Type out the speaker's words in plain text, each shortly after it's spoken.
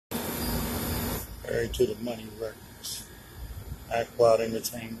Married to the Money Records. Aquad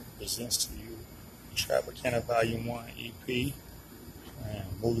Entertainment presents to you Tropicana Volume 1 EP. Man,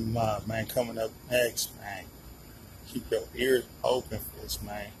 Movie Mob, man, coming up next, man. Keep your ears open for this,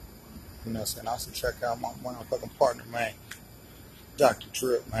 man. You know what I'm saying? Also check out my motherfucking partner, man, Dr.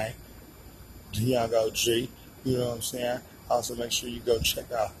 Drip, man. Young OG. You know what I'm saying? Also make sure you go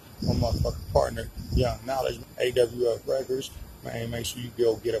check out my motherfucking partner, Young Knowledge, AWF Records. Man, make sure you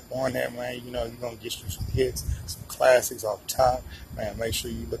go get up on that, man. You know, you're going to get you some hits, some classics off top. Man, make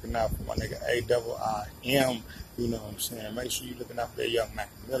sure you looking out for my nigga AIIM. You know what I'm saying? Make sure you looking out for that young Mac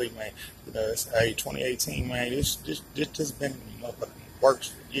Millie, man. You know, it's 2018, man. This been in motherfucking works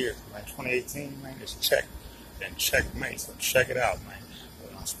for years, man. 2018, man, it's check. Then checkmate. So check it out, man.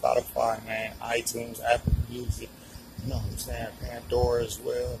 On Spotify, man, iTunes, Apple Music, you know what I'm saying, Pandora as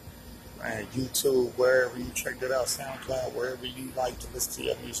well, man, YouTube, wherever you check it out, SoundCloud, wherever you like to listen to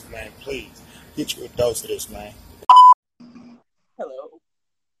your music, man, please get you a dose of this, man. Hello.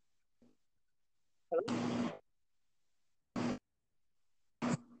 Hello.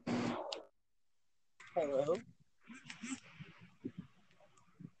 Hello.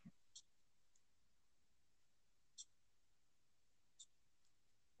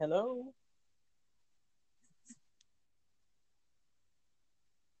 Hello.